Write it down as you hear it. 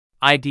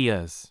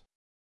Ideas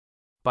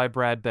by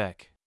Brad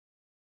Beck.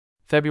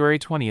 February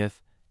 20th,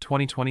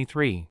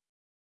 2023.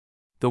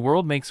 The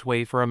world makes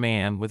way for a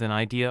man with an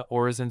idea.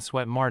 Orison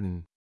Swett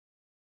Marden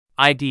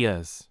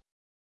Ideas.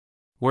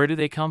 Where do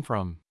they come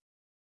from?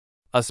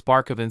 A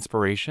spark of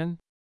inspiration?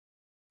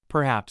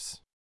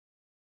 Perhaps.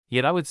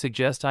 Yet I would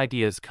suggest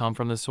ideas come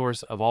from the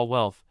source of all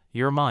wealth,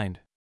 your mind.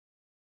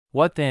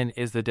 What then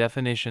is the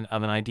definition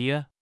of an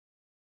idea?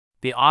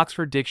 The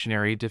Oxford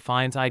Dictionary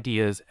defines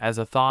ideas as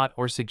a thought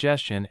or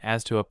suggestion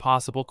as to a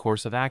possible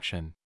course of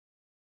action.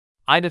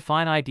 I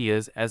define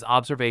ideas as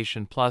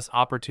observation plus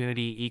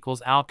opportunity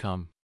equals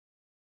outcome.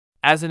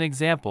 As an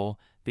example,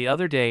 the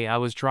other day I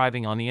was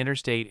driving on the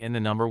interstate in the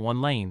number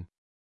 1 lane.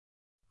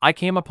 I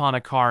came upon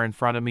a car in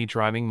front of me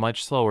driving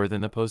much slower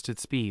than the posted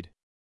speed.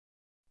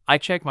 I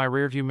checked my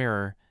rearview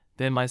mirror,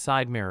 then my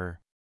side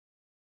mirror.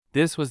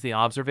 This was the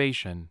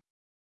observation.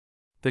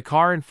 The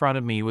car in front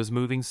of me was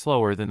moving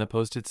slower than the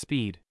posted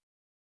speed.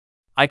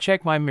 I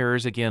checked my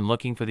mirrors again,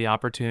 looking for the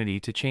opportunity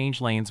to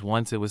change lanes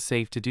once it was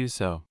safe to do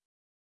so.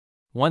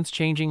 Once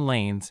changing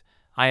lanes,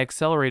 I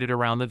accelerated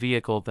around the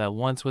vehicle that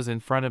once was in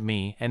front of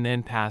me and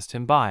then passed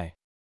him by.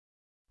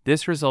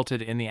 This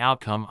resulted in the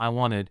outcome I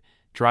wanted,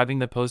 driving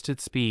the posted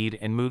speed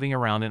and moving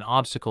around an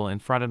obstacle in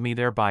front of me,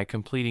 thereby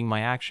completing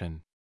my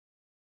action.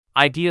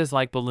 Ideas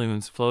like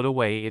balloons float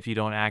away if you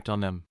don't act on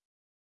them.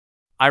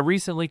 I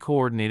recently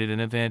coordinated an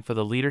event for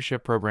the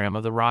leadership program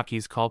of the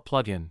Rockies called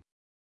Plug-in.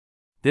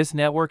 This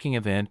networking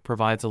event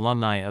provides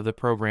alumni of the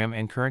program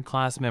and current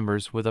class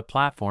members with a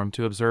platform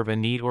to observe a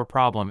need or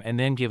problem and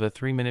then give a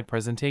 3-minute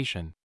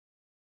presentation.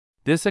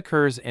 This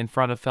occurs in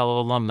front of fellow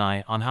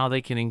alumni on how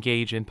they can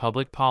engage in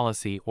public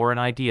policy or an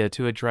idea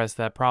to address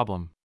that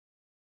problem.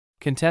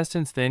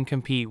 Contestants then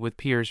compete with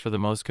peers for the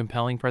most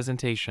compelling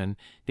presentation,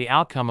 the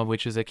outcome of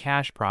which is a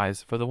cash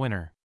prize for the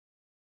winner.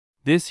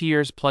 This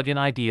year's plug-in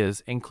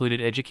ideas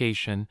included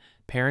education,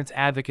 parents'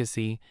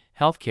 advocacy,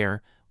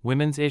 healthcare,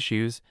 women's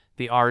issues,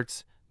 the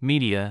arts,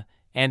 media,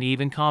 and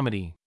even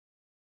comedy.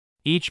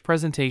 Each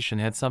presentation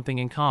had something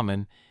in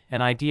common,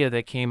 an idea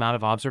that came out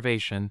of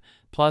observation,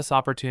 plus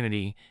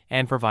opportunity,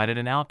 and provided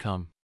an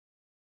outcome.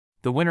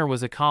 The winner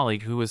was a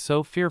colleague who was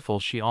so fearful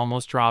she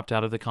almost dropped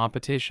out of the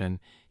competition,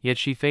 yet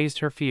she faced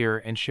her fear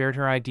and shared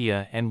her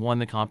idea and won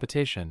the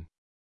competition.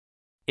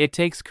 It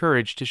takes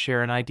courage to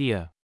share an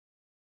idea.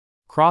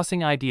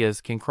 Crossing ideas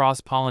can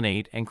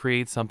cross-pollinate and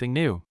create something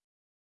new.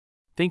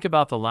 Think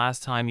about the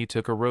last time you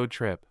took a road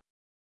trip.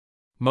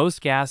 Most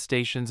gas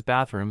stations'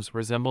 bathrooms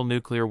resemble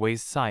nuclear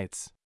waste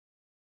sites.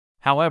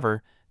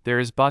 However, there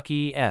is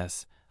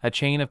Buc-ees, a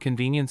chain of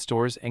convenience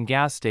stores and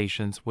gas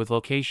stations with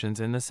locations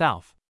in the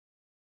South.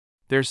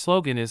 Their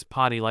slogan is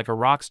 "Potty like a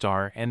rock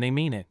star," and they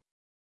mean it.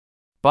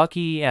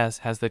 Buc-ees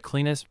has the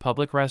cleanest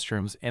public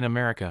restrooms in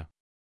America.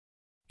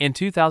 In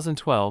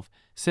 2012,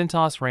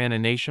 Cintas ran a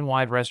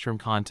nationwide restroom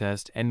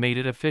contest and made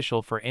it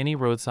official for any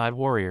roadside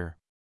warrior.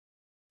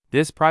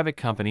 This private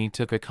company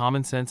took a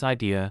commonsense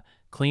idea,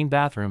 clean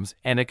bathrooms,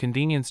 and a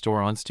convenience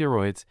store on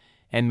steroids,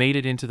 and made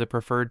it into the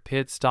preferred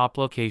pit stop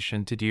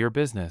location to do your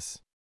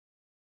business.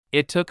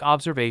 It took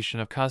observation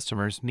of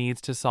customers'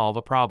 needs to solve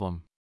a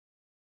problem.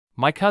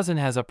 My cousin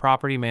has a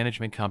property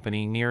management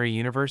company near a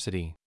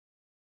university.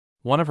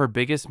 One of her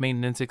biggest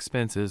maintenance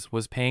expenses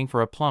was paying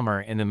for a plumber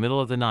in the middle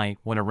of the night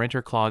when a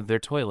renter clogged their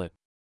toilet.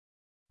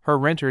 Her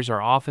renters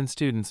are often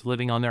students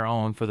living on their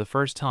own for the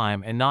first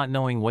time and not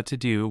knowing what to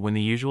do when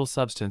the usual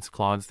substance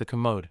clogs the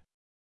commode.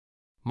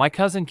 My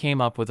cousin came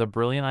up with a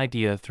brilliant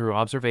idea through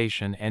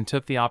observation and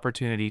took the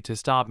opportunity to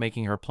stop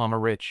making her plumber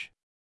rich.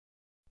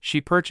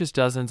 She purchased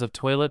dozens of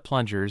toilet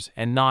plungers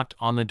and knocked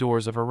on the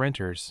doors of her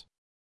renters.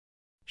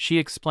 She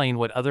explained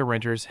what other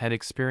renters had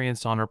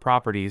experienced on her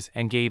properties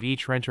and gave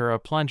each renter a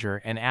plunger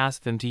and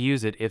asked them to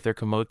use it if their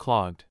commode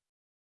clogged.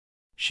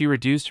 She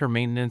reduced her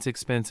maintenance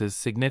expenses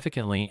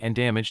significantly, and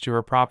damage to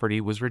her property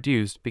was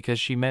reduced because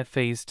she met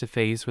face to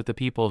face with the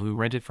people who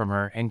rented from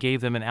her and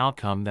gave them an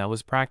outcome that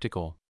was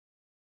practical.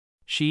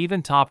 She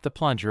even topped the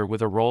plunger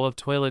with a roll of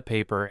toilet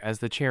paper as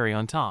the cherry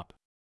on top.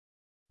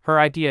 Her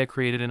idea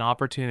created an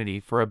opportunity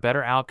for a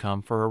better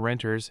outcome for her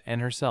renters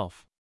and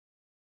herself.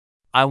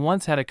 I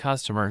once had a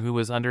customer who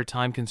was under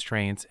time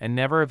constraints and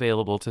never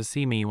available to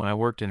see me when I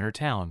worked in her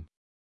town.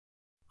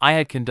 I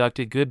had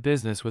conducted good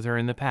business with her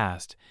in the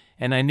past,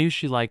 and I knew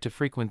she liked to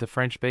frequent the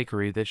French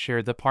bakery that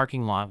shared the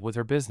parking lot with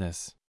her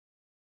business.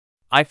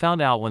 I found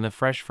out when the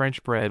fresh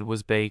French bread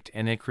was baked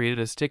and had created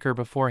a sticker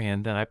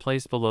beforehand that I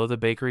placed below the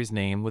bakery's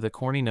name with a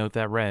corny note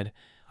that read,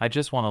 "I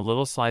just want a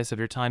little slice of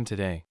your time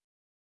today."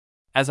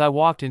 As I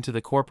walked into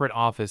the corporate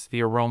office,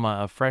 the aroma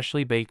of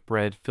freshly baked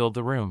bread filled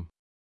the room.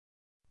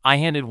 I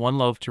handed one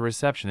loaf to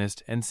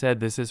receptionist and said,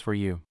 "This is for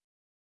you."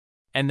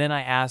 And then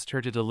I asked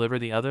her to deliver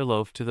the other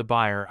loaf to the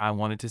buyer I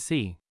wanted to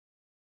see.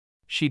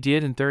 She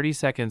did, and 30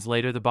 seconds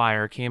later the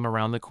buyer came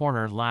around the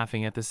corner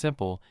laughing at the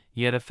simple,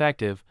 yet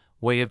effective,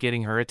 way of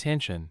getting her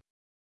attention.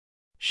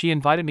 She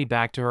invited me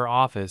back to her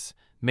office,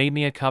 made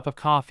me a cup of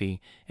coffee,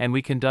 and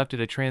we conducted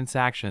a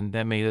transaction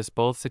that made us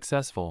both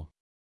successful.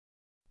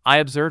 I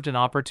observed an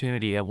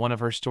opportunity at one of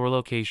her store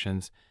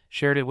locations,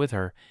 shared it with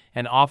her,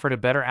 and offered a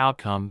better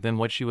outcome than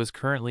what she was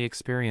currently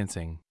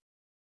experiencing.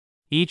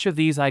 Each of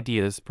these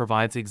ideas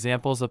provides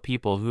examples of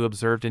people who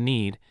observed a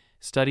need,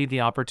 studied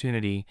the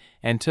opportunity,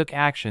 and took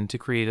action to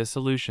create a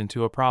solution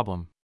to a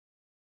problem.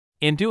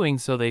 In doing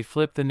so, they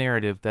flip the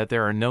narrative that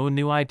there are no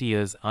new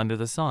ideas under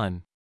the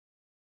sun.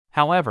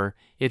 However,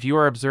 if you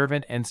are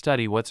observant and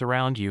study what's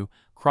around you,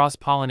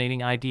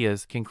 cross-pollinating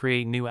ideas can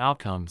create new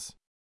outcomes.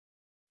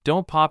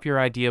 Don't pop your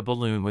idea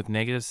balloon with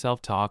negative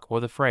self-talk or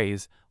the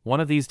phrase, "One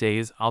of these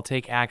days I'll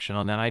take action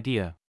on that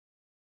idea."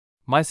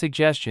 My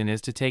suggestion is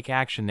to take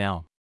action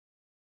now.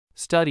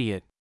 Study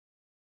it.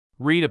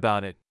 Read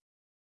about it.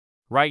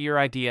 Write your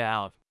idea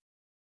out.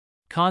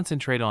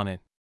 Concentrate on it.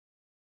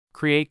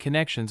 Create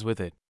connections with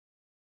it.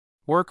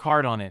 Work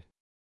hard on it.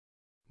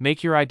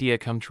 Make your idea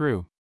come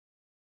true.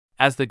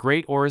 As the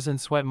great Orison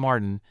Swett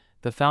Marden,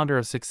 the founder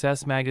of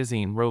Success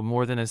magazine, wrote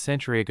more than a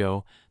century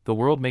ago, the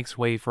world makes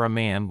way for a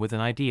man with an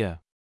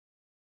idea.